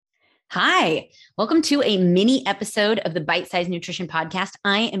Hi, welcome to a mini episode of the Bite Size Nutrition Podcast.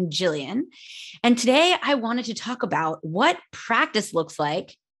 I am Jillian, and today I wanted to talk about what practice looks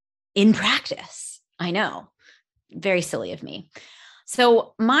like in practice. I know, very silly of me.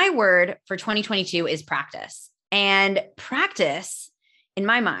 So, my word for 2022 is practice. And practice, in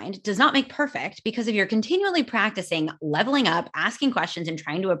my mind, does not make perfect because if you're continually practicing, leveling up, asking questions, and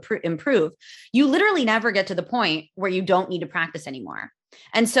trying to improve, you literally never get to the point where you don't need to practice anymore.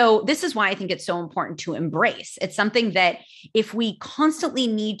 And so this is why I think it's so important to embrace. It's something that if we constantly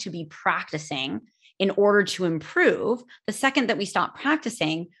need to be practicing in order to improve, the second that we stop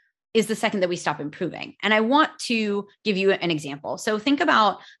practicing is the second that we stop improving. And I want to give you an example. So think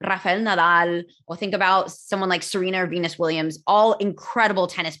about Rafael Nadal, or think about someone like Serena or Venus Williams, all incredible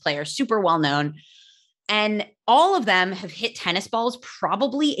tennis players, super well known. And all of them have hit tennis balls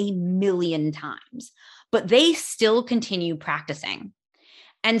probably a million times, but they still continue practicing.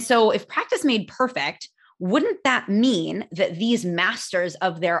 And so if practice made perfect, wouldn't that mean that these masters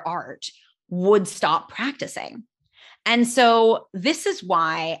of their art would stop practicing? And so this is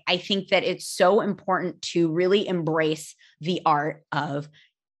why I think that it's so important to really embrace the art of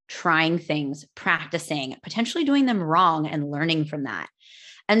trying things, practicing, potentially doing them wrong and learning from that.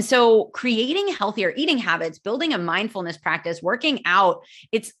 And so creating healthier eating habits, building a mindfulness practice, working out,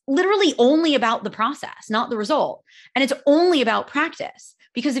 it's literally only about the process, not the result. And it's only about practice.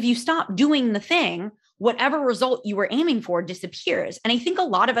 Because if you stop doing the thing, whatever result you were aiming for disappears. And I think a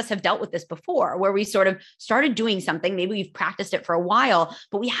lot of us have dealt with this before, where we sort of started doing something, maybe we've practiced it for a while,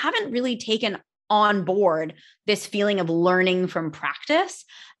 but we haven't really taken on board this feeling of learning from practice.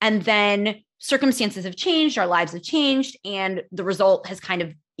 And then circumstances have changed, our lives have changed, and the result has kind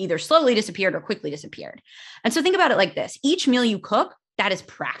of either slowly disappeared or quickly disappeared. And so think about it like this. Each meal you cook, that is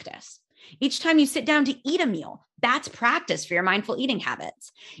practice. Each time you sit down to eat a meal, that's practice for your mindful eating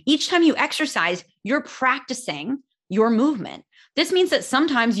habits. Each time you exercise, you're practicing your movement. This means that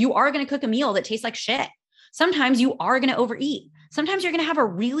sometimes you are going to cook a meal that tastes like shit. Sometimes you are going to overeat. Sometimes you're going to have a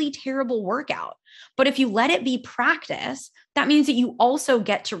really terrible workout. But if you let it be practice, that means that you also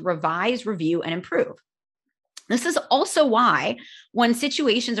get to revise, review, and improve. This is also why when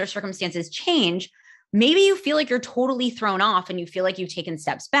situations or circumstances change, maybe you feel like you're totally thrown off and you feel like you've taken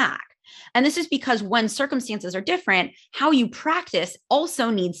steps back. And this is because when circumstances are different, how you practice also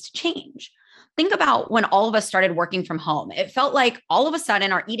needs to change. Think about when all of us started working from home. It felt like all of a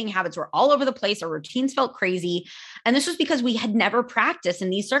sudden our eating habits were all over the place. Our routines felt crazy. And this was because we had never practiced in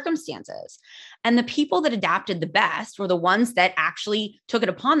these circumstances. And the people that adapted the best were the ones that actually took it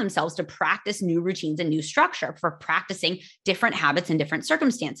upon themselves to practice new routines and new structure for practicing different habits in different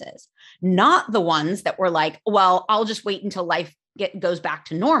circumstances. Not the ones that were like, well, I'll just wait until life goes back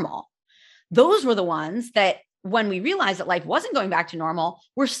to normal. Those were the ones that when we realized that life wasn't going back to normal,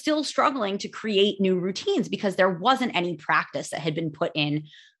 we're still struggling to create new routines because there wasn't any practice that had been put in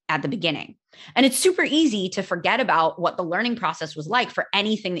at the beginning. And it's super easy to forget about what the learning process was like for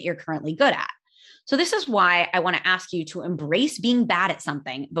anything that you're currently good at. So this is why I want to ask you to embrace being bad at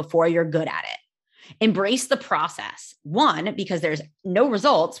something before you're good at it. Embrace the process. One, because there's no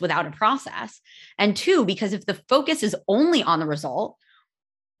results without a process. And two, because if the focus is only on the result,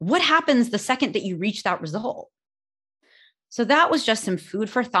 what happens the second that you reach that result? So that was just some food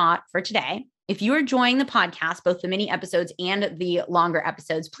for thought for today. If you are enjoying the podcast, both the mini episodes and the longer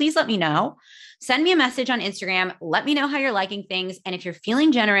episodes, please let me know. Send me a message on Instagram. Let me know how you're liking things. And if you're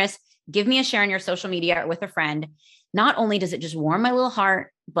feeling generous, give me a share on your social media or with a friend. Not only does it just warm my little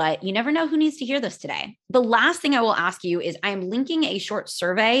heart, but you never know who needs to hear this today. The last thing I will ask you is I am linking a short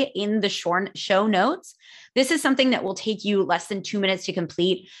survey in the show notes. This is something that will take you less than 2 minutes to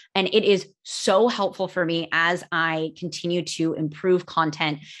complete. And it is so helpful for me as I continue to improve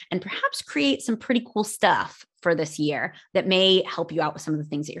content and perhaps create some pretty cool stuff for this year that may help you out with some of the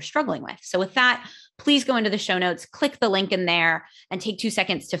things that you're struggling with. So with that, please go into the show notes, click the link in there, and take 2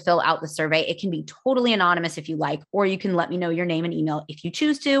 seconds to fill out the survey. It can be totally anonymous if you like, or you can let me know your name and email if you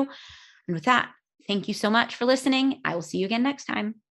choose to. And with that, thank you so much for listening. I will see you again next time.